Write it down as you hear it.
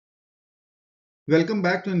Welcome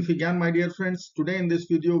back to Infigyan, my dear friends. Today in this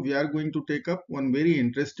video, we are going to take up one very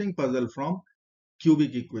interesting puzzle from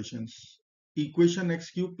cubic equations. Equation x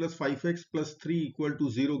cube plus 5x plus 3 equal to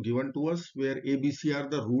 0 given to us, where a, b, c are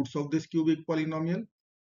the roots of this cubic polynomial.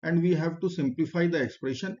 And we have to simplify the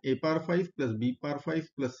expression a power 5 plus b power 5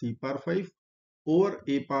 plus c power 5 over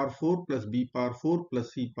a power 4 plus b power 4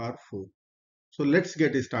 plus c power 4. So let's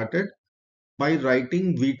get started by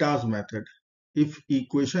writing Vieta's method. If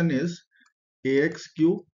equation is ax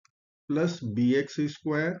cube plus bx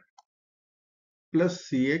square plus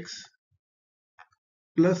cx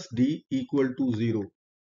plus d equal to 0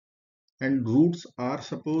 and roots are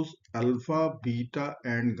suppose alpha, beta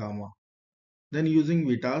and gamma. Then using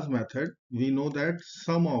Vieta's method, we know that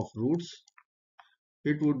sum of roots,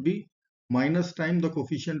 it would be minus time the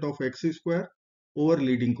coefficient of x square over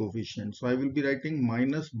leading coefficient. So I will be writing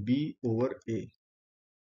minus b over a.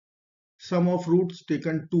 Sum of roots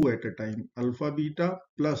taken 2 at a time, alpha beta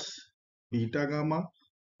plus beta gamma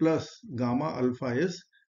plus gamma alpha is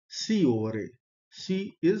c over a.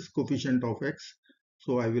 C is coefficient of x,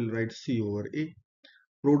 so I will write c over a.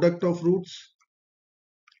 Product of roots,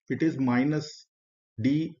 it is minus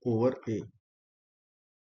d over a.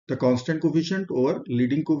 The constant coefficient over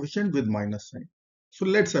leading coefficient with minus sign. So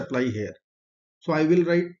let's apply here. So I will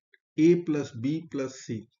write a plus b plus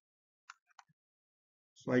c.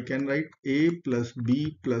 So I can write a plus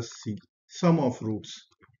b plus c, sum of roots.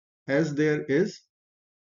 As there is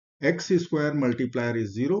x square multiplier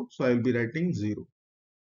is 0, so I will be writing 0.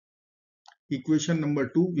 Equation number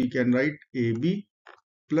 2, we can write AB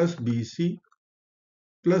plus BC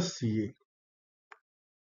plus CA.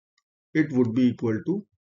 It would be equal to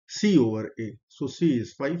C over A. So C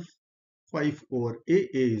is 5, 5 over A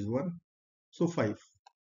is 1, so 5.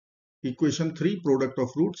 Equation 3, product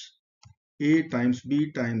of roots, A times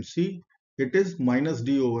B times C, it is minus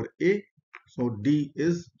D over A, so D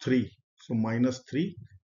is 3, so minus 3,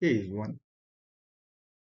 A is 1.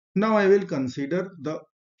 Now I will consider the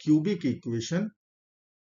cubic equation.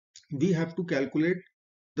 We have to calculate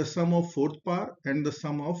the sum of fourth power and the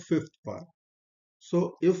sum of fifth power.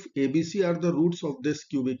 So if ABC are the roots of this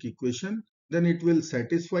cubic equation, then it will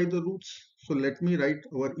satisfy the roots. So let me write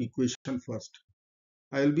our equation first.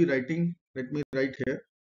 I will be writing, let me write here.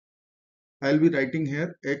 I will be writing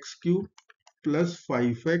here x cube plus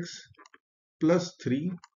 5x plus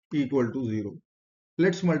 3 equal to 0.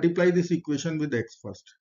 Let's multiply this equation with x first.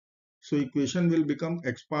 So equation will become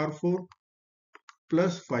x power 4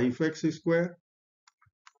 plus 5x square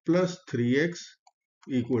plus 3x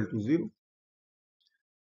equal to 0.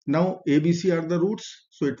 Now ABC are the roots,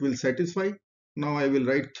 so it will satisfy. Now I will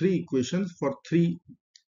write 3 equations for 3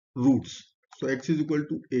 roots. So x is equal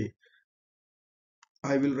to a.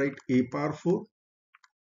 I will write a power 4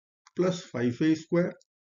 plus 5a square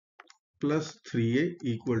plus 3a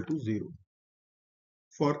equal to 0.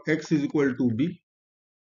 For x is equal to b,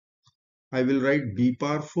 I will write b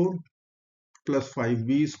power 4 plus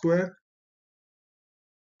 5b square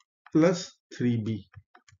plus 3b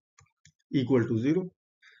equal to 0.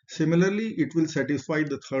 Similarly, it will satisfy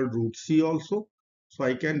the third root c also. So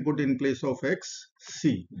I can put in place of x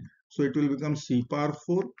c. So it will become c power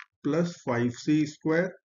 4 plus 5c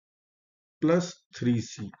square plus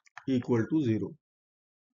 3c equal to 0.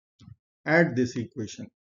 Add this equation.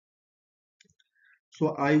 So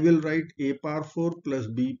I will write a power 4 plus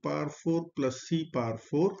b power 4 plus c power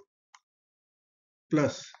 4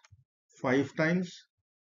 plus 5 times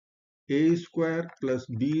a square plus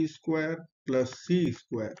b square plus c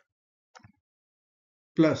square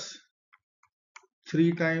plus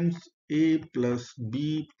 3 times a plus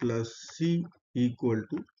b plus c equal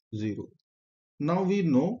to 0. Now we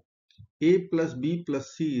know a plus b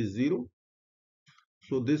plus c is 0.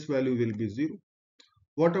 So this value will be 0.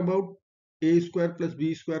 What about a square plus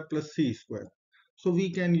b square plus c square? So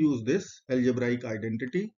we can use this algebraic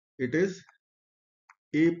identity. It is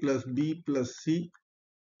a plus b plus c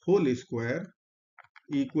whole square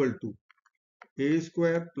equal to a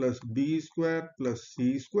square plus b square plus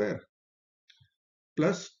c square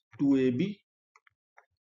plus 2ab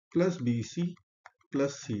plus bc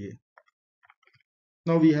plus ca.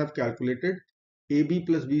 Now we have calculated ab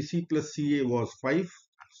plus bc plus ca was 5.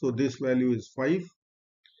 So this value is 5.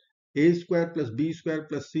 A square plus b square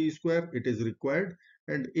plus c square, it is required,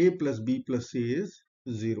 and a plus b plus c is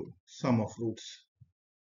 0, sum of roots.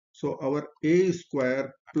 So our a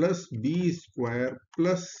square plus b square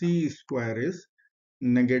plus c square is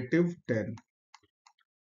negative 10.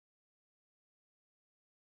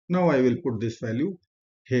 Now I will put this value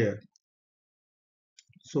here.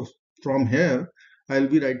 So from here I will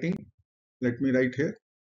be writing, let me write here,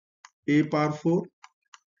 a power 4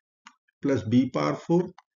 plus b power 4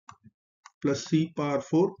 plus c power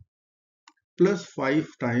 4 plus 5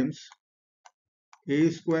 times a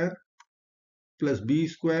square plus b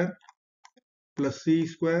square plus c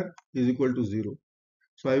square is equal to 0.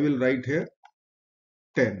 So I will write here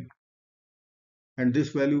 10, and this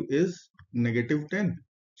value is negative 10.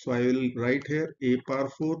 So I will write here a power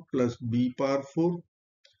 4 plus b power 4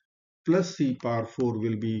 plus c power 4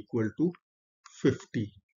 will be equal to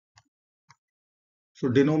 50. So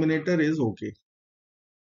denominator is okay.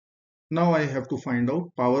 Now I have to find out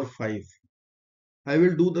power 5. I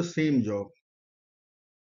will do the same job.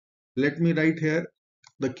 Let me write here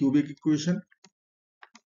the cubic equation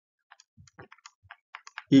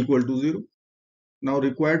equal to 0. Now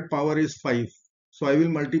required power is 5. So I will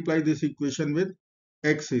multiply this equation with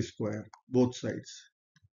x square, both sides.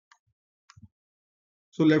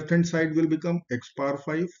 So left hand side will become x power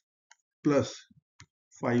 5 plus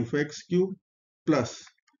 5x cube plus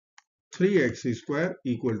 3x square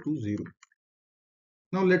equal to 0.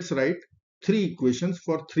 Now let's write three equations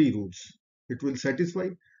for three roots. It will satisfy.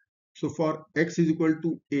 So for x is equal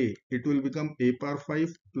to a, it will become a power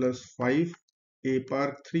 5 plus 5 a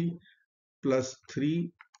power 3 plus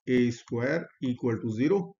 3a square equal to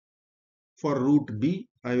 0. For root b,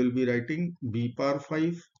 I will be writing b power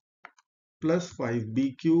 5 plus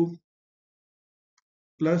 5b cube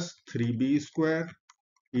plus 3b square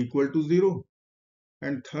equal to 0.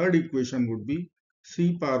 And third equation would be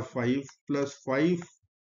c power 5 plus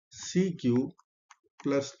 5c cube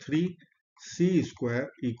plus 3c square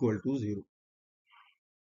equal to 0.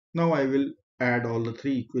 Now I will add all the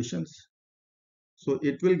three equations. So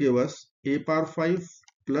it will give us a power 5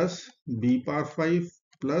 plus b power 5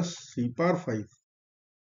 plus c power 5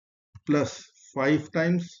 plus 5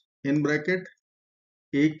 times in bracket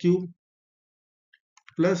a cube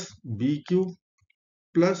plus b cube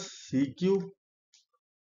plus c cube,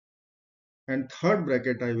 and third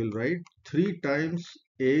bracket I will write 3 times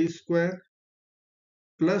a square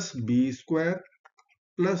plus b square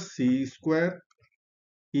plus c square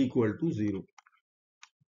equal to 0.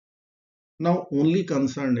 Now only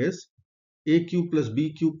concern is a cube plus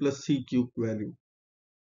b cube plus c cube value.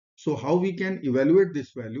 So how we can evaluate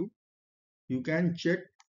this value? You can check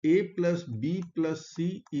a plus b plus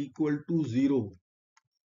c equal to 0.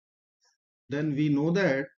 Then we know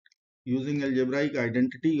that using algebraic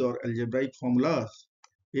identity or algebraic formulas,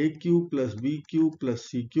 a cube plus b cube plus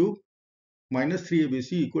c cube minus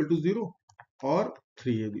 3abc equal to 0 or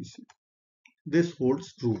 3abc. This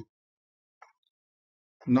holds true.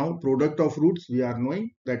 Now product of roots we are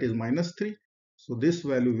knowing, that is minus 3. So this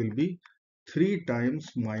value will be 3 times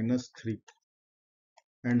minus 3,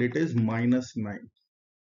 and it is minus 9.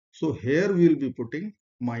 So here we will be putting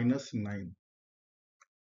minus 9.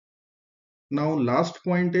 Now last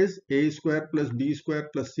point is a square plus b square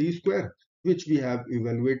plus c square, which we have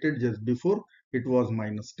evaluated just before. It was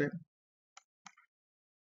minus 10.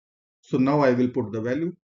 So now I will put the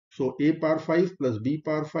value. So a power 5 plus b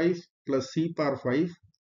power 5 plus c power 5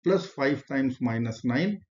 plus 5 times minus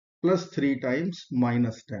 9 plus 3 times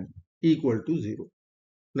minus 10 equal to 0.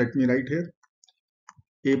 Let me write here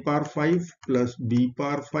a power 5 plus b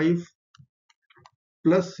power 5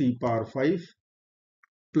 plus c power 5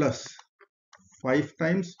 plus 5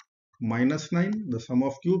 times minus 9, the sum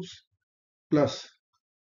of cubes, plus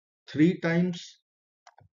 3 times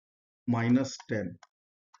minus 10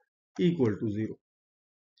 equal to 0.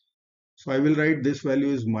 So I will write this value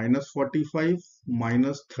is minus 45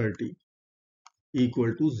 minus 30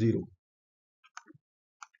 equal to 0.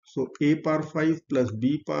 So a power 5 plus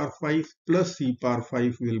b power 5 plus c power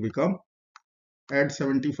 5 will become, add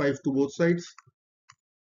 75 to both sides.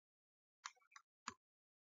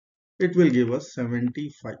 It will give us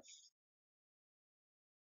 75.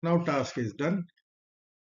 Now task is done.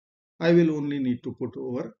 I will only need to put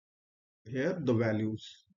over here the values.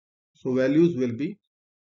 So values will be,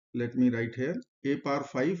 let me write here, a power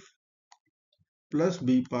 5 plus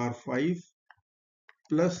b power 5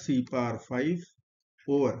 plus c power 5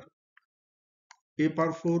 over a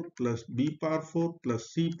power 4 plus b power 4 plus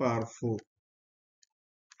c power 4.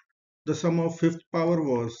 The sum of fifth power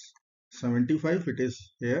was 75, it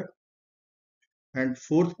is here, and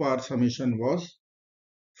fourth power summation was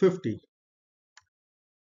 50.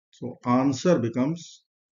 So answer becomes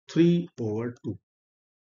 3 over 2.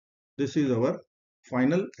 This is our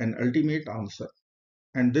final and ultimate answer.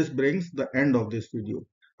 And this brings the end of this video.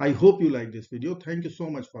 I hope you like this video. Thank you so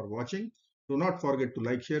much for watching. Do not forget to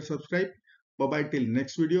like, share, subscribe. Bye bye till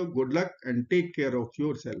next video. Good luck and take care of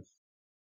yourself.